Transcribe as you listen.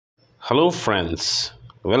Hello friends,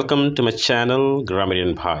 welcome to my channel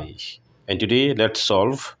Grammarian Bhai, and today let's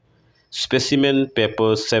solve Specimen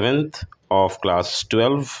Paper 7th of class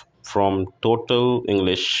 12 from Total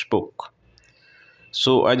English book.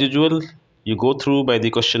 So as usual, you go through by the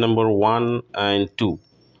question number 1 and 2.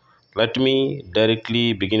 Let me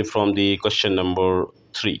directly begin from the question number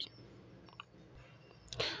 3.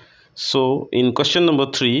 So in question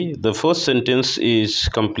number 3, the first sentence is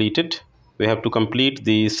completed. We have to complete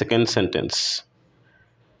the second sentence.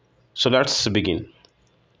 So let's begin.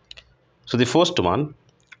 So the first one,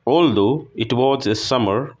 although it was a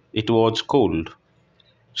summer, it was cold.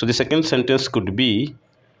 So the second sentence could be,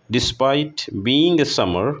 despite being a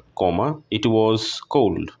summer, comma, it was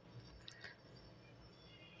cold.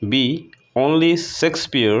 B, only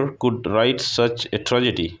Shakespeare could write such a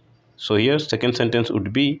tragedy. So here second sentence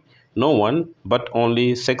would be, no one but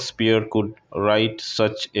only Shakespeare could write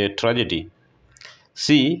such a tragedy.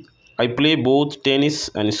 C, I play both tennis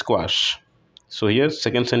and squash. So here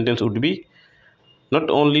second sentence would be, not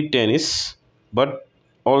only tennis, but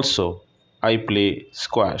also I play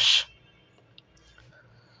squash.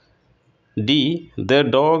 D, their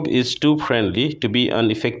dog is too friendly to be an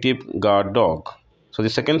effective guard dog. So the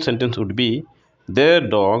second sentence would be, their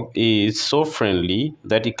dog is so friendly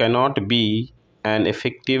that it cannot be an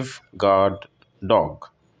effective guard dog.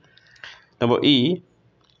 Number E,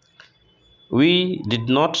 we did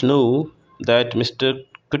not know that Mr.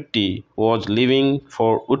 Kutty was leaving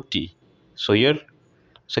for Utti. So here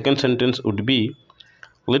second sentence would be,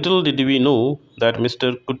 little did we know that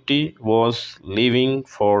Mr. Kutty was leaving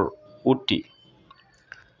for Utti.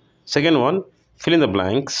 Second one, fill in the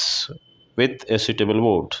blanks with a suitable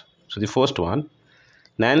word. So the first one,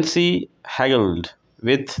 Nancy haggled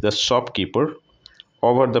with the shopkeeper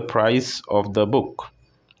over the price of the book.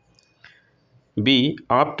 B,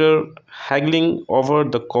 after haggling over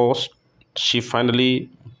the cost, she finally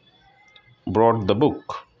bought the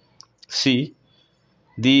book. C,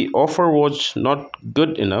 the offer was not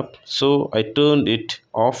good enough, so I turned it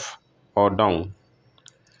off or down.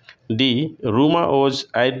 D, Ruma was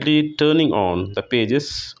idly turning on the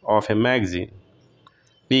pages of a magazine.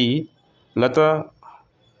 E, Lata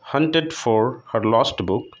hunted for her lost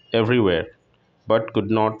book everywhere but could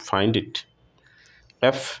not find it.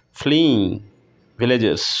 F, fleeing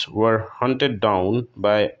villagers were hunted down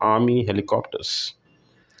by army helicopters.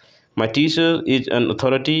 My teacher is an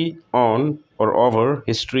authority on or over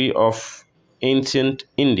history of ancient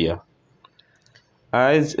India.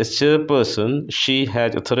 As a chairperson, she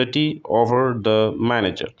has authority over the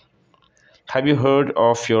manager. Have you heard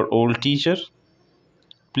of your old teacher?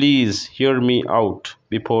 Please hear me out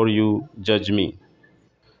before you judge me.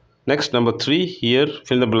 Next, number 3, here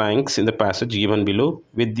fill the blanks in the passage given below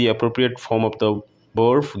with the appropriate form of the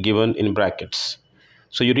verb given in brackets.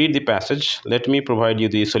 So you read the passage, let me provide you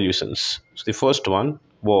the solutions. So the first one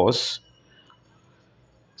was,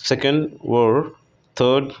 second were,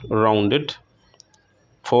 third rounded,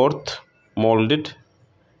 fourth molded,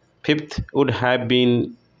 fifth would have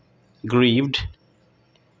been grieved,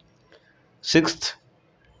 sixth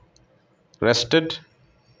rested,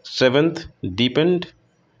 seventh deepened,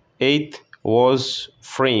 eighth was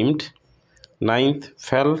framed, ninth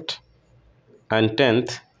felt, and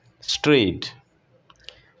 10th strayed.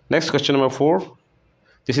 Next, question number 4.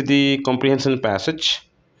 This is the comprehension passage.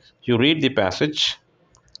 You read the passage.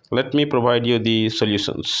 Let me provide you the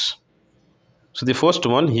solutions. So the first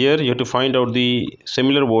one, here you have to find out the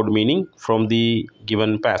similar word meaning from the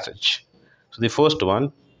given passage. So the first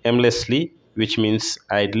one, aimlessly, which means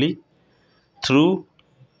idly. Through,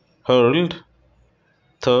 hurled.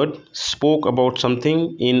 Third, spoke about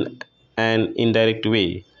something in an indirect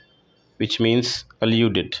way, which means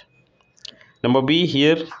alluded. Number B,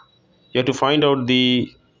 here you have to find out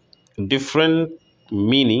the different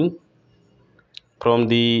meaning from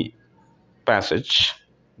the passage,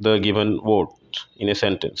 the given word in a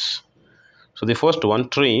sentence. So the first one,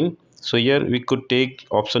 train. So here we could take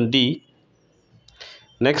option D.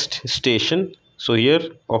 Next, station. So here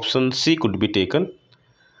option C could be taken.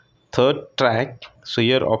 Third, track. So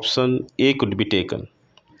here option A could be taken.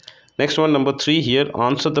 Next one, number 3, here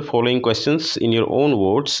answer the following questions in your own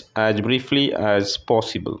words as briefly as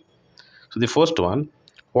possible. So the first one,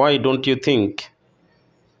 why don't you think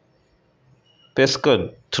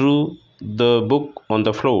Pescud threw the book on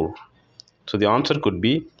the floor? So the answer could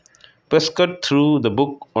be, Pescud threw the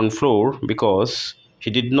book on floor because he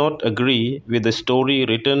did not agree with the story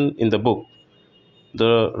written in the book,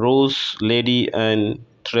 The Rose Lady and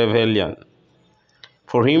Trevelyan.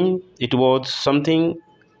 For him, it was something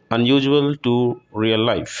unusual to real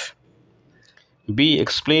life. B.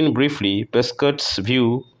 Explain briefly Pescud's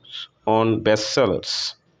view on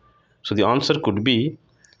bestsellers? So the answer could be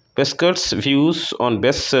Pescat's views on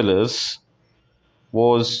bestsellers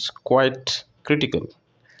was quite critical.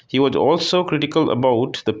 He was also critical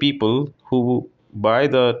about the people who buy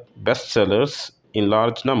the bestsellers in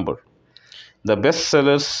large number. The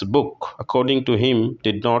bestsellers book, according to him,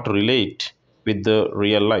 did not relate with the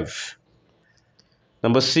real life.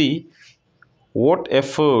 Number C. What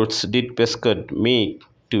efforts did Pescat make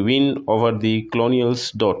to win over the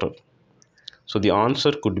colonial's daughter? So the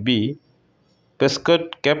answer could be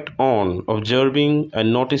Pescat kept on observing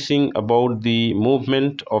and noticing about the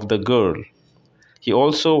movement of the girl. He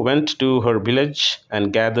also went to her village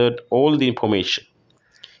and gathered all the information.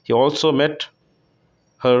 He also met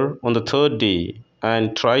her on the third day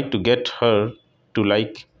and tried to get her to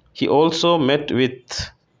like. He also met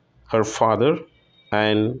with her father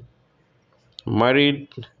and married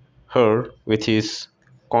her with his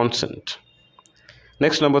consent.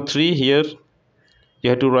 Next, number 3 here, you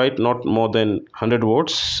have to write not more than 100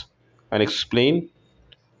 words and explain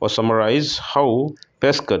or summarize how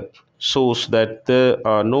Pescat shows that there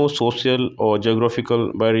are no social or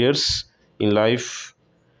geographical barriers in life.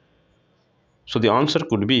 So the answer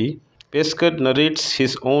could be Pescat narrates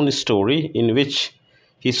his own story in which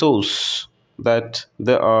he shows that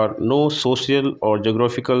there are no social or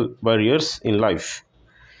geographical barriers in life.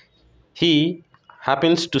 He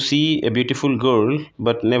happens to see a beautiful girl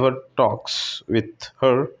but never talks with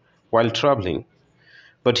her while traveling.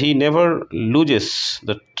 But he never loses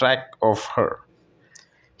the track of her.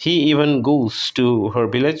 He even goes to her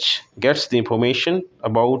village, gets the information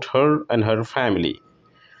about her and her family.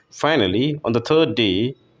 Finally, on the third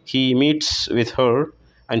day, he meets with her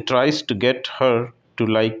and tries to get her to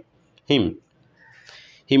like him.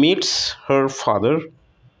 He meets her father,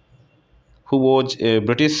 who was a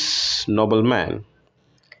British nobleman.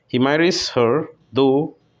 He marries her,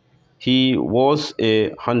 though he was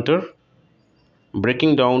a hunter,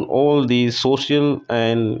 breaking down all the social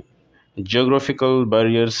and geographical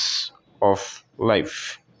barriers of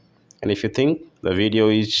life. And if you think the video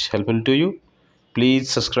is helpful to you, please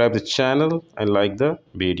subscribe the channel and like the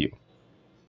video.